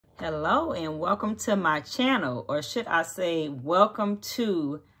Hello and welcome to my channel, or should I say welcome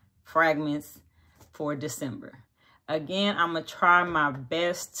to Fragments for December. Again, I'm going to try my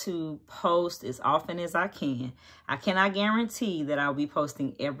best to post as often as I can. I cannot guarantee that I'll be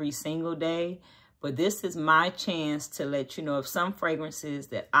posting every single day, but this is my chance to let you know of some fragrances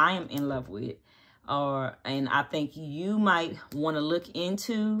that I am in love with, and I think you might want to look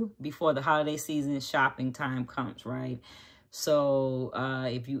into before the holiday season shopping time comes, right? So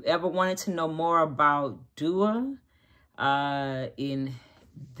if you ever wanted to know more about Dua,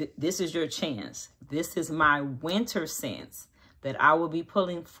 this is your chance. This is my winter scents that I will be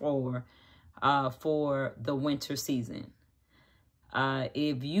pulling for the winter season.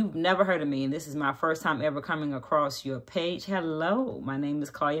 If you've never heard of me, and this is my first time ever coming across your page, hello, my name is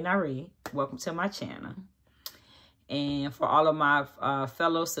Claudia Nyree. Welcome to my channel. And for all of my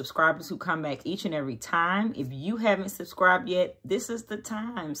fellow subscribers who come back each and every time, if you haven't subscribed yet, this is the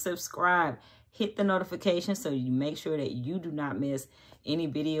time. Subscribe. Hit the notification so you make sure that you do not miss any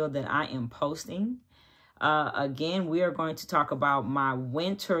video that I am posting. Again, we are going to talk about my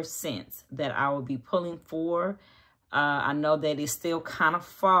winter scents that I will be pulling for. I know that it's still kind of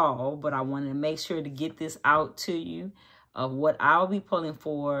fall, but I wanted to make sure to get this out to you of what I'll be pulling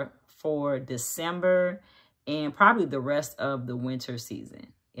for December and probably the rest of the winter season.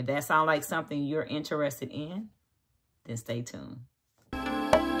 If that sounds like something you're interested in, then stay tuned.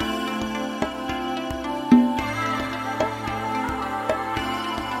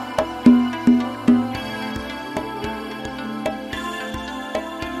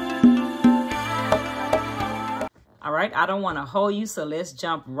 All right, I don't want to hold you, so let's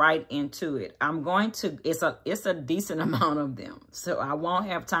jump right into it. I'm going to, it's a decent amount of them, so I won't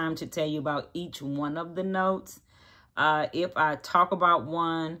have time to tell you about each one of the notes. If I talk about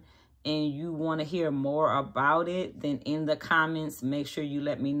one and you want to hear more about it, then in the comments, make sure you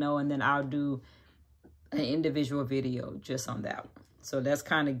let me know, and then I'll do an individual video just on that one. So let's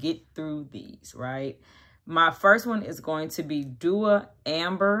kind of get through these, right? My first one is going to be Dua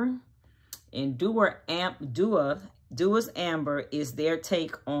Amber, and Dua's Amber is their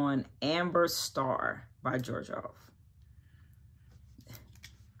take on Amber Star by Georgioff.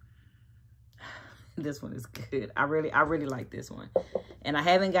 This one is good. I really like this one. And I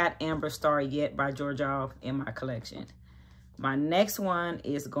haven't got Amber Star yet by Georgioff in my collection. My next one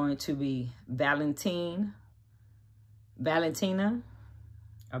is going to be Valentina. What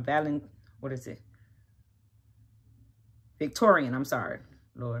is it? Victorian, I'm sorry,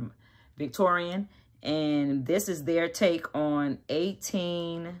 Lord. Victorian. And this is their take on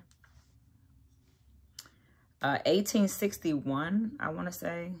 1861, I want to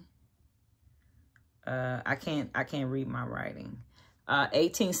say. I can't read my writing.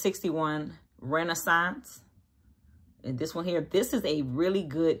 1861 Renaissance. And this one here, this is a really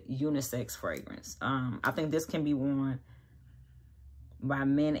good unisex fragrance. I think this can be worn by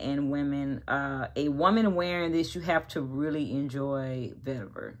men and women. A woman wearing this, you have to really enjoy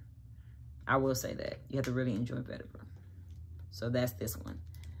vetiver. I will say that. You have to really enjoy vetiver. So that's this one.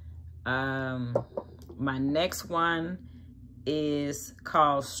 My next one is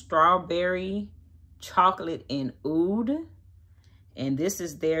called Strawberry Chocolate and Oud. And this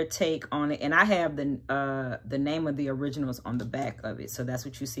is their take on it. And I have the name of the originals on the back of it. So that's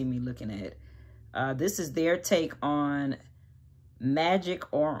what you see me looking at. This is their take on Magic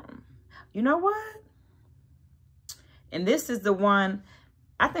Aurum. You know what? And this is the one,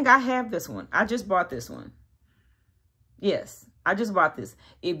 I think I have this one. I just bought this one. Yes, I just bought this.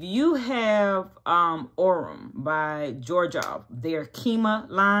 If you have Aurum by Georgioff, their Kima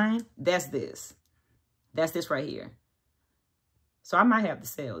line, that's this. That's this right here. So I might have to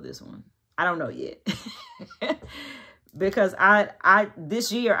sell this one. I don't know yet. Because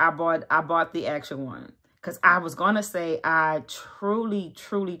this year I bought the actual one. Because I was going to say I truly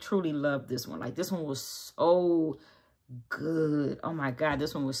love this one. Like, this one was so good. Oh my God,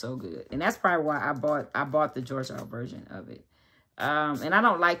 this one was so good. And that's probably why I bought the Georgioff version of it. And I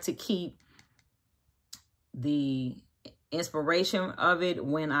don't like to keep the inspiration of it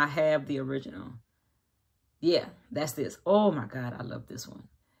when I have the original. Yeah, that's this. Oh my God, I love this one.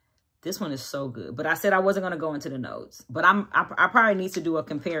 This one is so good. But I said I wasn't going to go into the notes. But I probably need to do a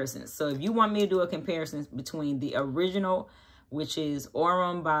comparison. So if you want me to do a comparison between the original, which is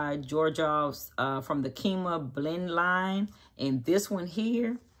Aurum by Georgioff's from the Kima blend line, and this one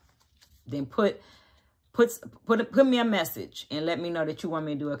here, then put me a message and let me know that you want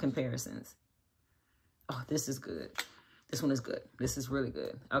me to do a comparisons. Oh, this is good. This one is good. This is really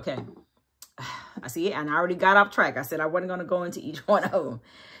good. Okay. I see it, and I already got off track. I said I wasn't going to go into each one of them.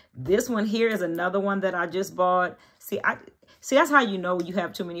 This one here is another one that I just bought. See, See, that's how you know you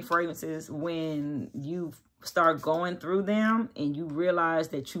have too many fragrances, when you start going through them and you realize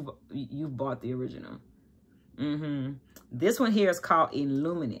that you've bought the original. This one here is called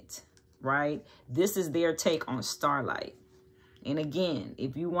Illuminate, right? This is their take on Starlight. And again,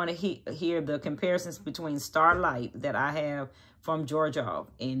 if you want to hear the comparisons between Starlight that I have from Georgia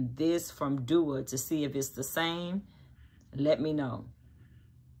and this from Dua to see if it's the same, let me know.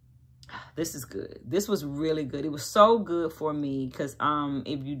 This is good. This was really good. It was so good for me because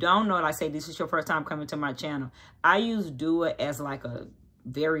if you don't know, like I say, this is your first time coming to my channel, I use Dua as like a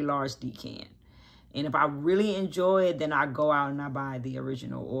very large decant. And if I really enjoy it, then I go out and I buy the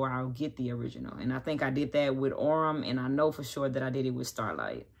original, or I'll get the original. And I think I did that with Aurum, and I know for sure that I did it with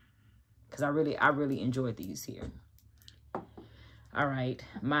Starlight because I really enjoyed these here. All right,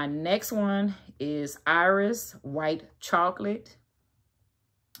 my next one is Iris White Chocolate.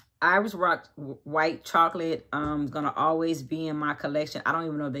 Iris White Chocolate is going to always be in my collection. I don't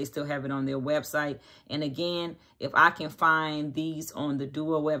even know if they still have it on their website. And again, if I can find these on the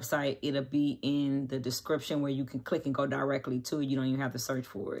Dua website, it'll be in the description where you can click and go directly to it. You don't even have to search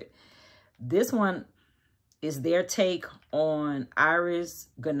for it. This one is their take on Iris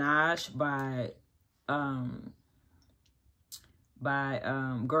Ganache by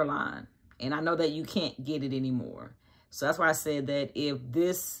Guerlain. And I know that you can't get it anymore. So that's why I said that if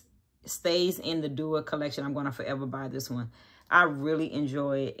this stays in the Dua collection, I'm going to forever buy this one. I really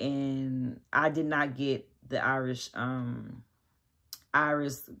enjoy it, and I did not get the Iris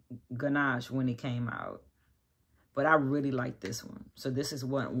Ganache when it came out, but I really like this one. So this is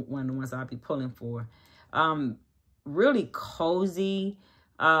one of the ones I'll be pulling for. Really cozy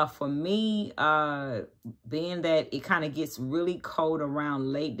for me, being that it kind of gets really cold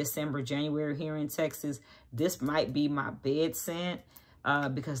around late December, January here in Texas. This might be my bed scent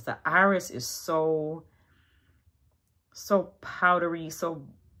because the Iris is so powdery, so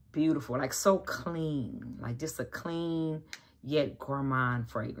beautiful, like so clean, like just a clean yet gourmand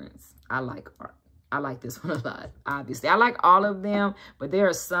fragrance. I like this one a lot. Obviously, I like all of them, but there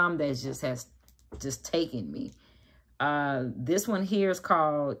are some that has taken me. This one here is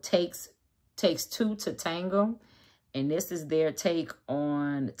called Takes Two to Tango, and this is their take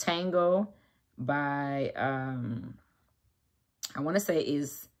on Tango by I want to say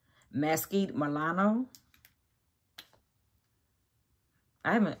is Mesquite Milano.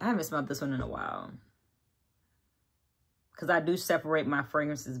 I haven't smelled this one in a while because I do separate my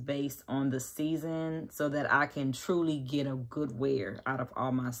fragrances based on the season so that I can truly get a good wear out of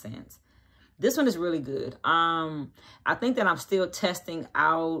all my scents. This one is really good. I think that I'm still testing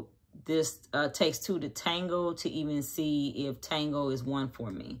out this Takes Two to Tango to even see if Tango is one for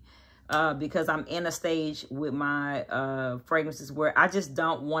me. Because I'm in a stage with my fragrances where I just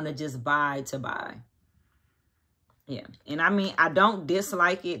don't want to just buy to buy. Yeah. And I mean, I don't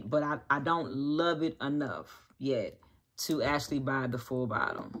dislike it, but I don't love it enough yet to actually buy the full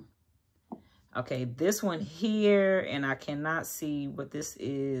bottle. Okay, this one here, and I cannot see what this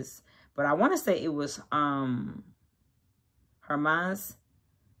is, but I want to say it was Hermes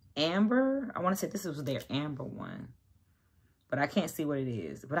Amber. I want to say this was their Amber one, but I can't see what it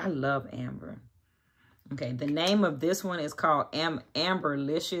is. But I love Amber. Okay, the name of this one is called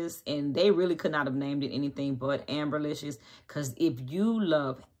Amberlicious, and they really could not have named it anything but Amberlicious, because if you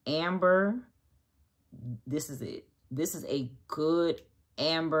love amber, this is it. This is a good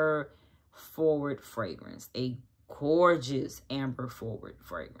amber forward fragrance, a gorgeous amber forward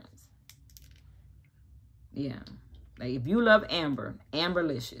fragrance. Yeah, like if you love amber,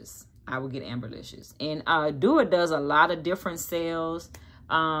 Amberlicious, I would get Amberlicious. And Dua does a lot of different sales.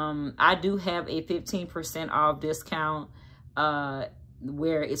 I do have a 15% off discount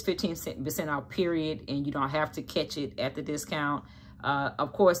where it's 15% off period, and you don't have to catch it at the discount.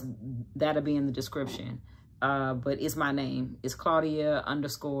 Of course, that'll be in the description. But it's my name. It's Claudia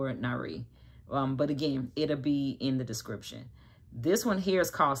 _Nyree. But again, it'll be in the description. This one here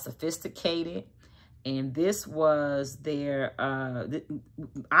is called Sophisticated. And this was their,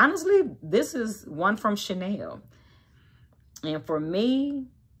 honestly, this is one from Chanel. And for me,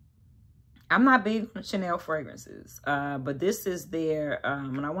 I'm not big on Chanel fragrances. But this is their,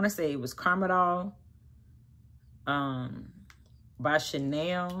 and I want to say it was Carmadol by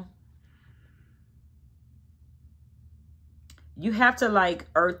Chanel. You have to like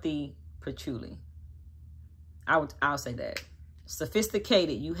earthy patchouli. I'll say that.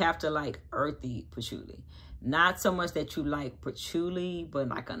 Sophisticated, you have to like earthy patchouli. Not so much that you like patchouli, but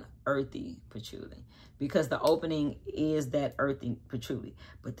like an earthy patchouli. Because the opening is that earthy patchouli.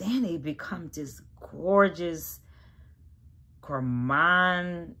 But then it becomes this gorgeous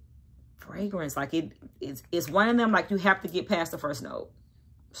gourmand fragrance. Like it's one of them, like you have to get past the first note.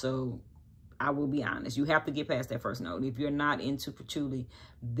 So I will be honest, you have to get past that first note. If you're not into patchouli,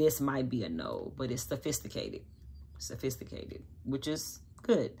 this might be a no, but it's sophisticated. Sophisticated, which is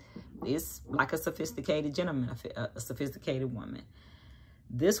good. It's like a sophisticated gentleman, a sophisticated woman.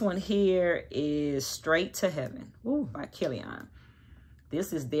 This one here is Straight to Heaven, ooh, by Killian.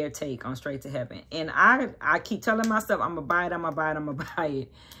 This is their take on Straight to Heaven. And I keep telling myself, I'm gonna buy it, I'm gonna buy it, I'm gonna buy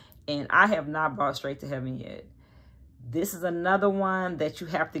it. And I have not bought Straight to Heaven yet. This is another one that you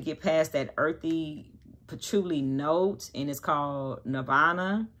have to get past that earthy patchouli note, and it's called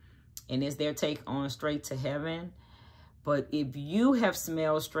Nirvana, and it's their take on Straight to Heaven. But if you have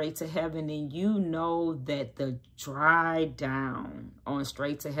smelled Straight to Heaven, then you know that the dry down on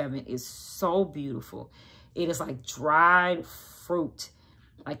Straight to Heaven is so beautiful. It is like dried fruit,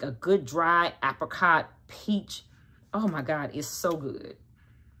 like a good dry apricot, peach. Oh my God, it's so good.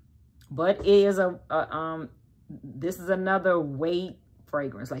 But it is this is another wait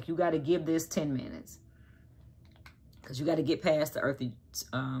fragrance. Like you got to give this 10 minutes because you got to get past the earthy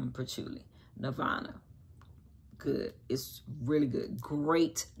patchouli. Nirvana, good. It's really good.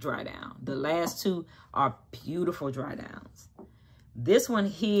 Great dry down. The last two are beautiful dry downs. This one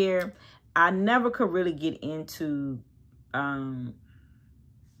here, I never could really get into.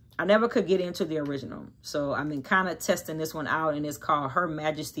 I never could get into the original. So I've been kind of testing this one out, and it's called Her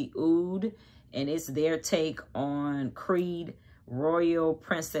Majesty Oud. And it's their take on Creed Royal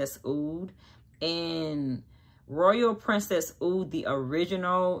Princess Oud. And Royal Princess Oud, the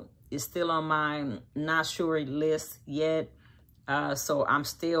original, is still on my not sure list yet. So I'm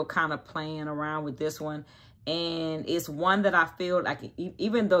still kind of playing around with this one. And it's one that I feel like,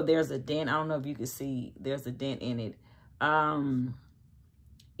 even though there's a dent, I don't know if you can see, there's a dent in it.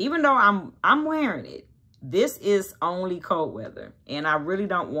 Even though I'm wearing it, this is only cold weather, and I really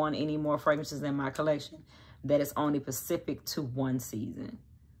don't want any more fragrances in my collection that is only specific to one season.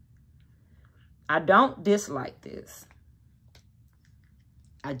 I don't dislike this.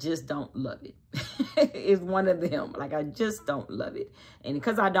 I just don't love it. It's one of them. Like, I just don't love it. And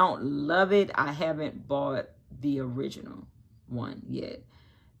because I don't love it, I haven't bought the original one yet.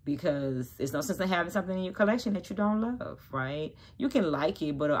 Because there's no sense in having something in your collection that you don't love, right? You can like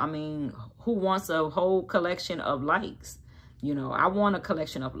it, but I mean, who wants a whole collection of likes? You know, I want a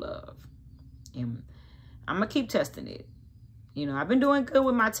collection of love. And I'm going to keep testing it. You know, I've been doing good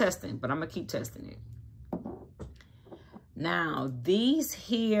with my testing, but I'm going to keep testing it. Now, these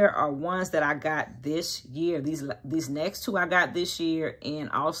here are ones that I got this year. These next two I got this year,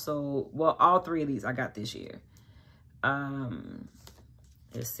 and also, well, all three of these I got this year.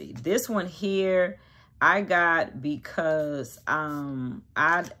 Let's see. This one here I got because I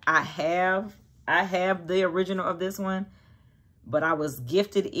have the original of this one, but I was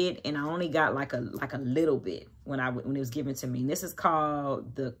gifted it, and I only got like a little bit when it was given to me. And this is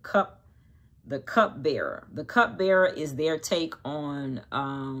called the Cup Bearer. The Cup Bearer is their take on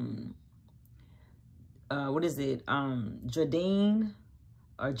what is it? Jardine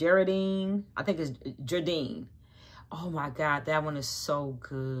or Geraldine. I think it's Jardine. Oh my God, that one is so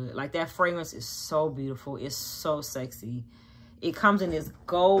good. Like, that fragrance is so beautiful. It's so sexy. It comes in this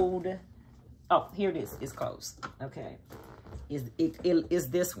gold. Oh, here it is. It's close. Okay. It is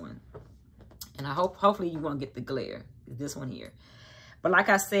this one. And I hopefully you won't get the glare. It's this one here. But like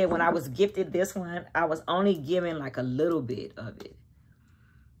I said, when I was gifted this one, I was only given like a little bit of it.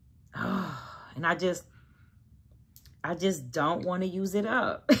 Oh, and I just don't want to use it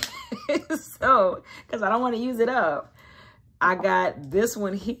up. So, because I don't want to use it up, I got this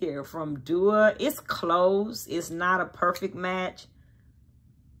one here from Dua. It's close. It's not a perfect match.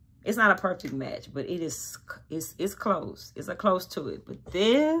 It's not a perfect match, but it's close. It's a close to it. But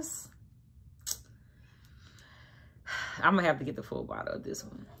this, I'm going to have to get the full bottle of this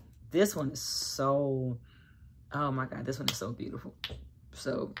one. This one is so, oh my God, this one is so beautiful.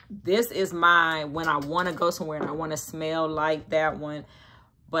 So this is my, when I want to go somewhere and I want to smell like that one,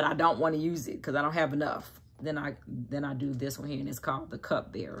 but I don't want to use it because I don't have enough. Then I do this one here, and it's called the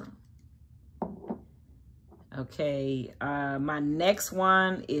Cup Bearer. Okay, my next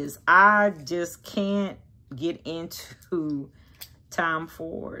one is, I just can't get into Tom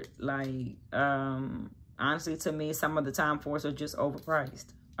Ford. Like, honestly, to me, some of the Tom Fords are just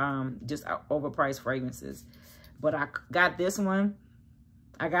overpriced. Just overpriced fragrances. But I got this one.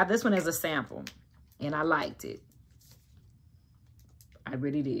 I got this one as a sample, and I liked it. I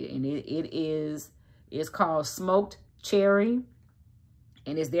really did. And it's called Smoked Cherry,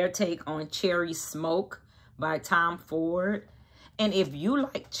 and it's their take on Cherry Smoke by Tom Ford. And if you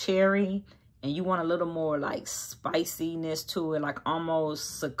like cherry and you want a little more like spiciness to it, like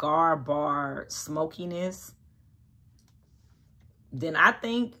almost cigar bar smokiness, then I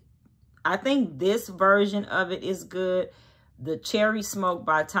think this version of it is good. The Cherry Smoke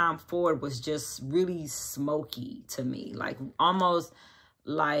by Tom Ford was just really smoky to me, like almost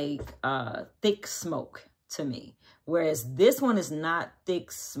like thick smoke to me. Whereas this one is not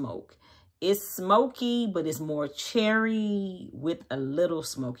thick smoke. It's smoky, but it's more cherry with a little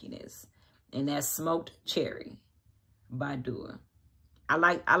smokiness. And that's Smoked Cherry by Dua. I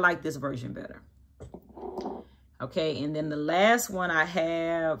like this version better. Okay, and then the last one I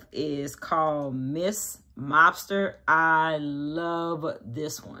have is called Miss Mobster. I love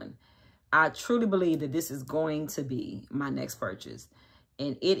this one. I truly believe that this is going to be my next purchase.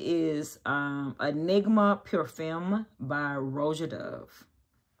 And it is Enigma Perfume by Roja Dove.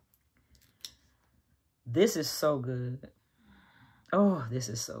 This is so good. Oh, this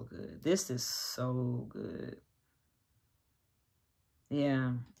is so good. This is so good.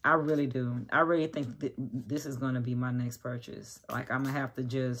 Yeah, I really do. I really think that this is going to be my next purchase. Like, I'm going to have to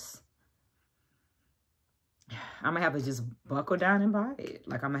just buckle down and buy it.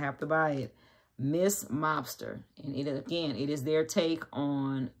 Like, I'm going to have to buy it. Miss Mobster. And it, again, it is their take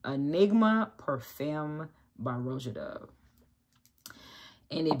on Enigma Perfume by Roja Dove.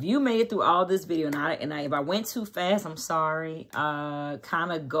 And if you made it through all this video, and if I went too fast, I'm sorry.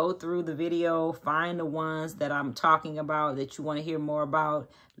 Kind of go through the video, find the ones that I'm talking about that you want to hear more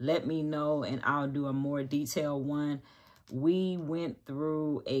about. Let me know, and I'll do a more detailed one. We went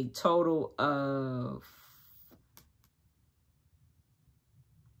through a total of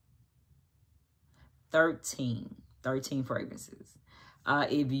 13 fragrances.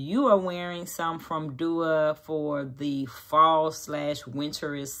 If you are wearing some from Dua for the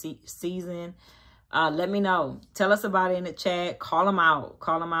fall/winter season, let me know. Tell us about it in the chat. Call them out.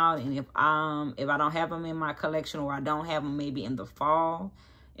 Call them out. And if I don't have them in my collection, or I don't have them maybe in the fall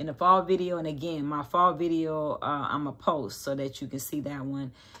video. And again, my fall video, I'm going to post so that you can see that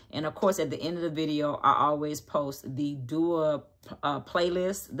one. And of course, at the end of the video, I always post the Dua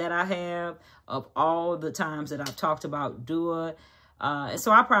playlist that I have of all the times that I've talked about Dua. And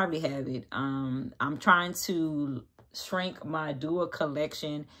so I probably have it. I'm trying to shrink my Dua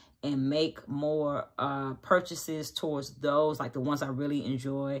collection and make more purchases towards those, like the ones I really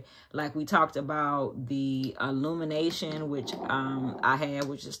enjoy. Like we talked about the Illumination, which I have,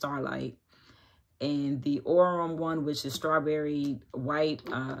 which is Starlight. And the Aurum one, which is strawberry white,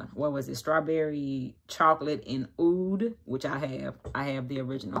 what was it? Strawberry chocolate and oud, which I have. I have the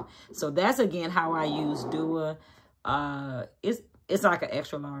original. So that's, again, how I use Dua. It's like an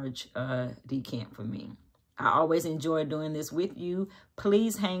extra large decant for me. I always enjoy doing this with you.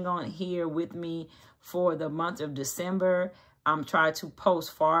 Please hang on here with me for the month of December. I'm trying to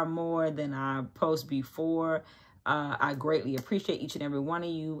post far more than I post before. I greatly appreciate each and every one of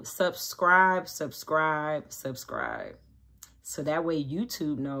you. Subscribe. So that way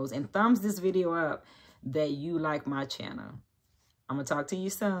YouTube knows, and thumbs this video up, that you like my channel. I'm going to talk to you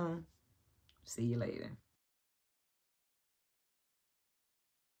soon. See you later.